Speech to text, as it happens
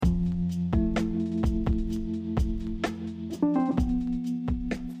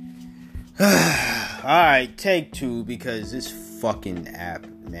Alright, take two, because this fucking app,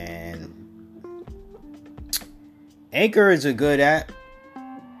 man. Anchor is a good app,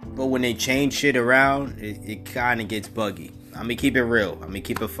 but when they change shit around, it kind of gets buggy. I'm gonna keep it real. I'm gonna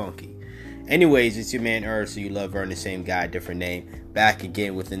keep it funky. Anyways, it's your man Earth, so you love Earn, the same guy, different name. Back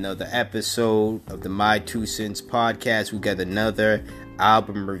again with another episode of the My Two Cents podcast. We got another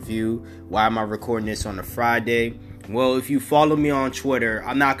album review. Why am I recording this on a Friday? Well, if you follow me on Twitter,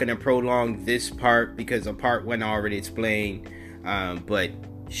 I'm not going to prolong this part because a part one I already explained, but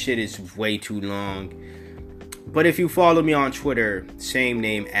shit is way too long. But if you follow me on Twitter, same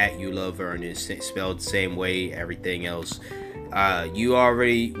name, at You Love Ernest, spelled the same way, everything else. You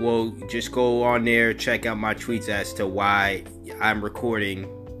already, well, just go on there, check out my tweets as to why I'm recording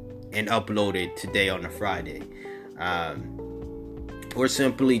and upload it today on a Friday. Or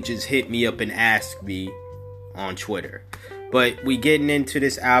simply just hit me up and ask me on Twitter. But we getting into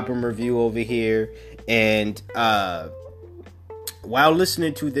this album review over here, and while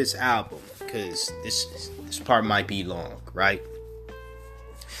listening to this album, because this part might be long, right?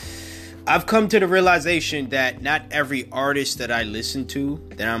 I've come to the realization that not every artist that I listen to,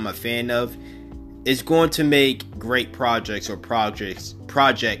 that I'm a fan of, is going to make great projects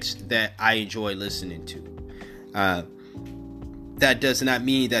that I enjoy listening to. That does not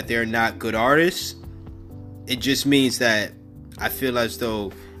mean that they're not good artists. It just means that I feel as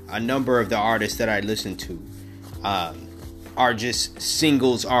though a number of the artists that I listen to are just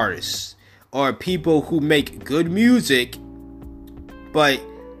singles artists, or people who make good music, but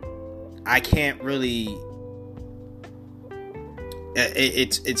I can't really.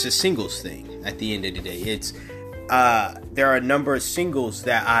 It's a singles thing at the end of the day. It's there are a number of singles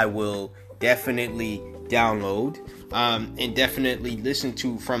that I will definitely download and definitely listen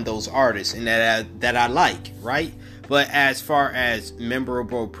to from those artists, and that I like, right? But as far as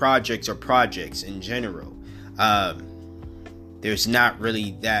memorable projects or projects in general, there's not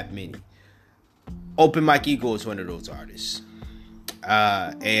really that many. Open Mike Eagle is one of those artists,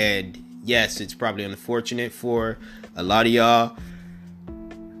 and yes, it's probably unfortunate for a lot of y'all.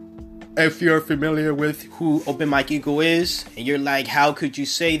 If you're familiar with who Open Mike Eagle is, and you're like, how could you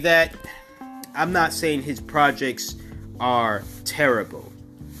say that? I'm not saying his projects are terrible.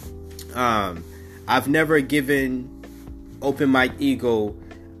 I've never given Open Mike Eagle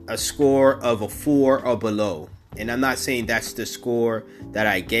a score of a 4 or below. And I'm not saying that's the score that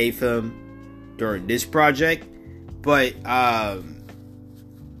I gave him during this project. But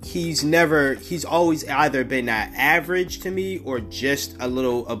he's always either been at average to me or just a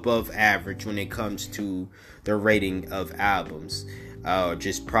little above average when it comes to the rating of albums. Or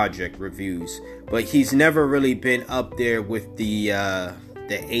just project reviews, but he's never really been up there with the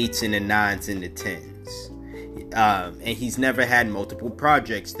 8s and the 9s and the 10s, and he's never had multiple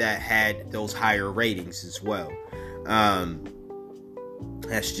projects that had those higher ratings as well.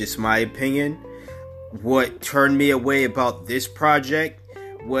 That's just my opinion. What turned me away about this project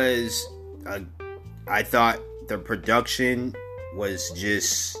was I thought the production was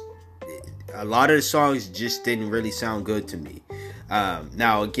just, a lot of the songs just didn't really sound good to me.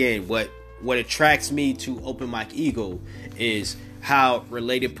 Now again, what attracts me to Open Mike Eagle is how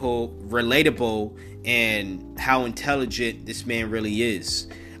relatable and how intelligent this man really is.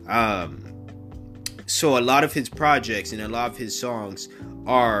 So a lot of his projects and a lot of his songs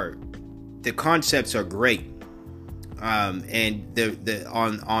the concepts are great. And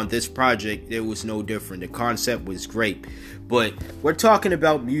on this project, it was no different. The concept was great, but we're talking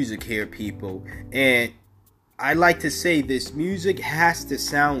about music here, people, and I like to say this music has to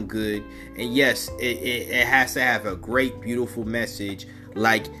sound good, and yes, it has to have a great, beautiful message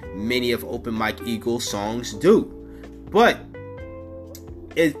like many of Open Mike Eagle's songs do. But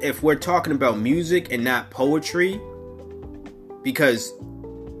if we're talking about music and not poetry, because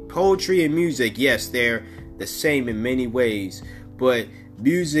poetry and music, yes, they're the same in many ways, but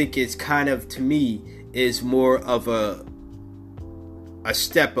music is kind of, to me, is more of a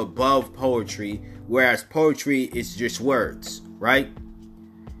step above poetry, whereas poetry is just words, right?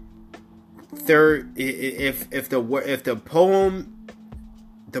 Third, if the poem,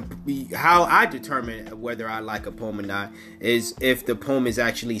 how I determine whether I like a poem or not is if the poem is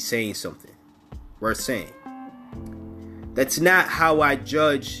actually saying something worth saying. That's not how I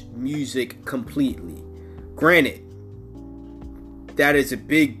judge music completely. Granted, that is a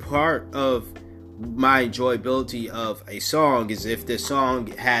big part of my enjoyability of a song, is if the song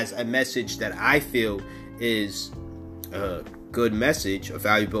has a message that I feel is a good message, a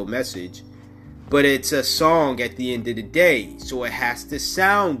valuable message, but it's a song at the end of the day, so it has to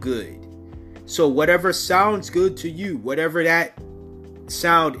sound good. So whatever sounds good to you, whatever that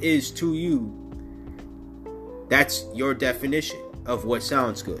sound is to you, that's your definition of what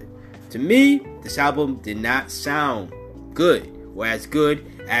sounds good. To me, this album did not sound good, or as good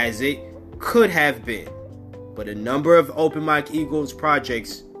as it could have been. But a number of Open Mike Eagle's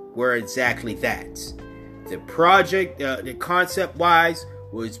projects were exactly that. The project, the concept-wise,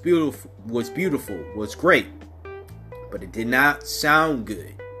 was beautiful, was great, but it did not sound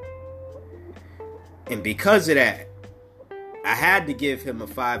good. And because of that, I had to give him a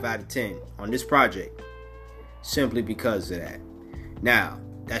 5 out of 10 on this project, simply because of that. Now,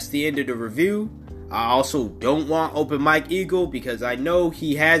 that's the end of the review. I also don't want Open Mike Eagle, because I know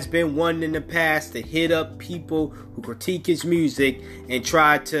he has been one in the past to hit up people who critique his music and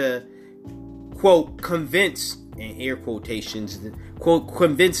try to, quote, convince, in air quotations, quote,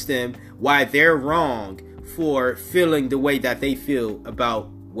 convince them why they're wrong for feeling the way that they feel about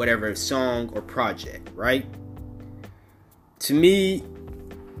whatever song or project, right? To me,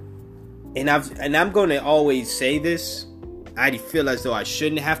 and I'm going to always say this, I feel as though I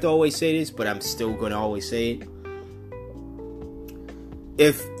shouldn't have to always say this, but I'm still going to always say it.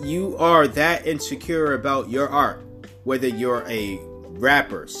 If you are that insecure about your art, whether you're a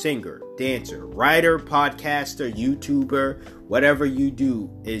rapper, singer, dancer, writer, podcaster, YouTuber, whatever you do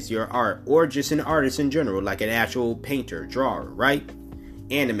is your art, or just an artist in general, like an actual painter, drawer, right?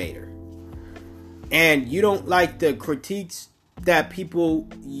 Animator. And you don't like the critiques that people,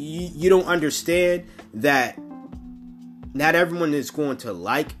 you don't understand that not everyone is going to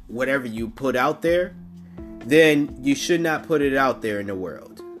like whatever you put out there, then you should not put it out there in the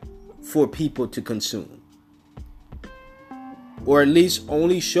world for people to consume. Or at least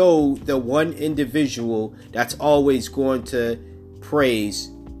only show the one individual that's always going to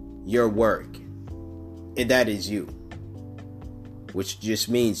praise your work. And that is you. Which just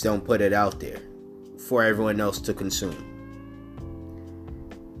means don't put it out there for everyone else to consume.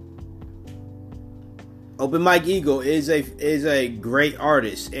 Open Mike Eagle is a great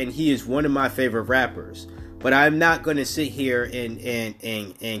artist, and he is one of my favorite rappers. But I'm not gonna sit here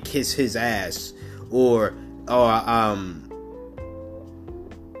and kiss his ass or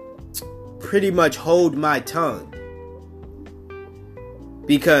pretty much hold my tongue,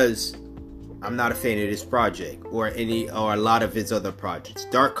 because I'm not a fan of this project or a lot of his other projects.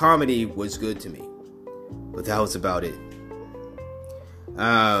 Dark Comedy was good to me, but that was about it.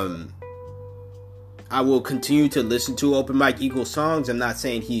 I will continue to listen to Open Mike Eagle songs. I'm not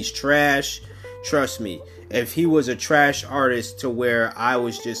saying he's trash. Trust me, if he was a trash artist to where I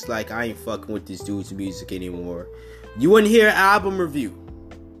was just like, I ain't fucking with this dude's music anymore, you wouldn't hear an album review.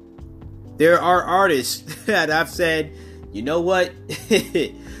 There are artists that I've said, you know what?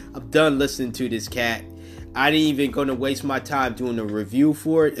 I'm done listening to this cat. I ain't even going to waste my time doing a review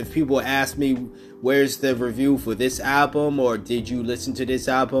for it. If people ask me, where's the review for this album, or did you listen to this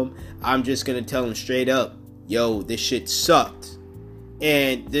album, I'm just going to tell them straight up, yo, this shit sucked.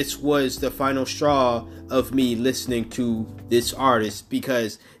 And this was the final straw of me listening to this artist,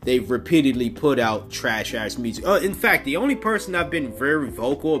 because they've repeatedly put out trash ass music. In fact, the only person I've been very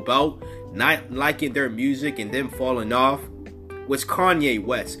vocal about not liking their music and them falling off was Kanye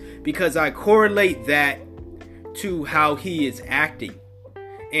West, because I correlate that to how he is acting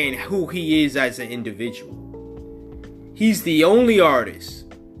and who he is as an individual. He's the only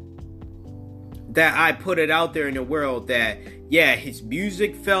artist that I put it out there in the world that, yeah, his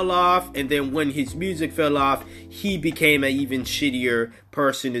music fell off, and then when his music fell off, he became an even shittier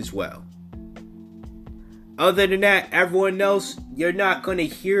person as well. Other than that, everyone else, you're not going to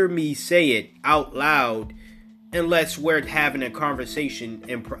hear me say it out loud unless we're having a conversation,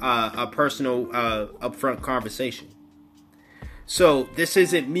 a personal, upfront conversation. So, this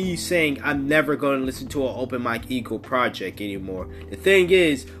isn't me saying I'm never going to listen to an Open Mike Eagle project anymore. The thing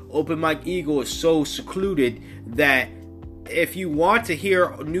is, Open Mike Eagle is so secluded that if you want to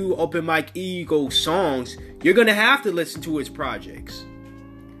hear new Open Mike Eagle songs, you're going to have to listen to his projects.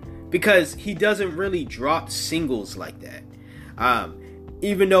 Because he doesn't really drop singles like that.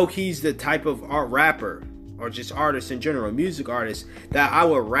 Even though he's the type of rapper, or just artist in general, music artist, that I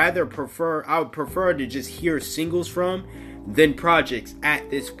would prefer to just hear singles from than projects at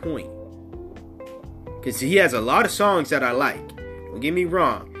this point. Because he has a lot of songs that I like. Don't get me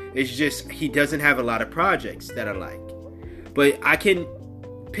wrong. It's just he doesn't have a lot of projects that I like. But I can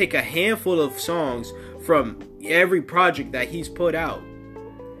pick a handful of songs from every project that he's put out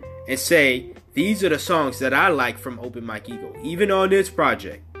and say, these are the songs that I like from Open Mike Eagle. Even on this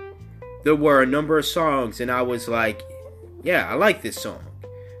project, there were a number of songs and I was like, yeah, I like this song.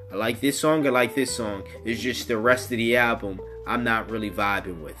 I like this song, I like this song. It's just the rest of the album I'm not really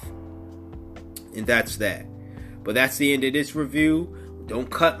vibing with. And that's that. But that's the end of this review. Don't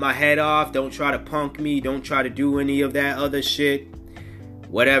cut my head off. Don't try to punk me. Don't try to do any of that other shit.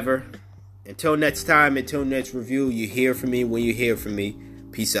 Whatever. Until next time, until next review, you hear from me when you hear from me.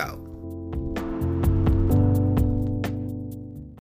 Peace out.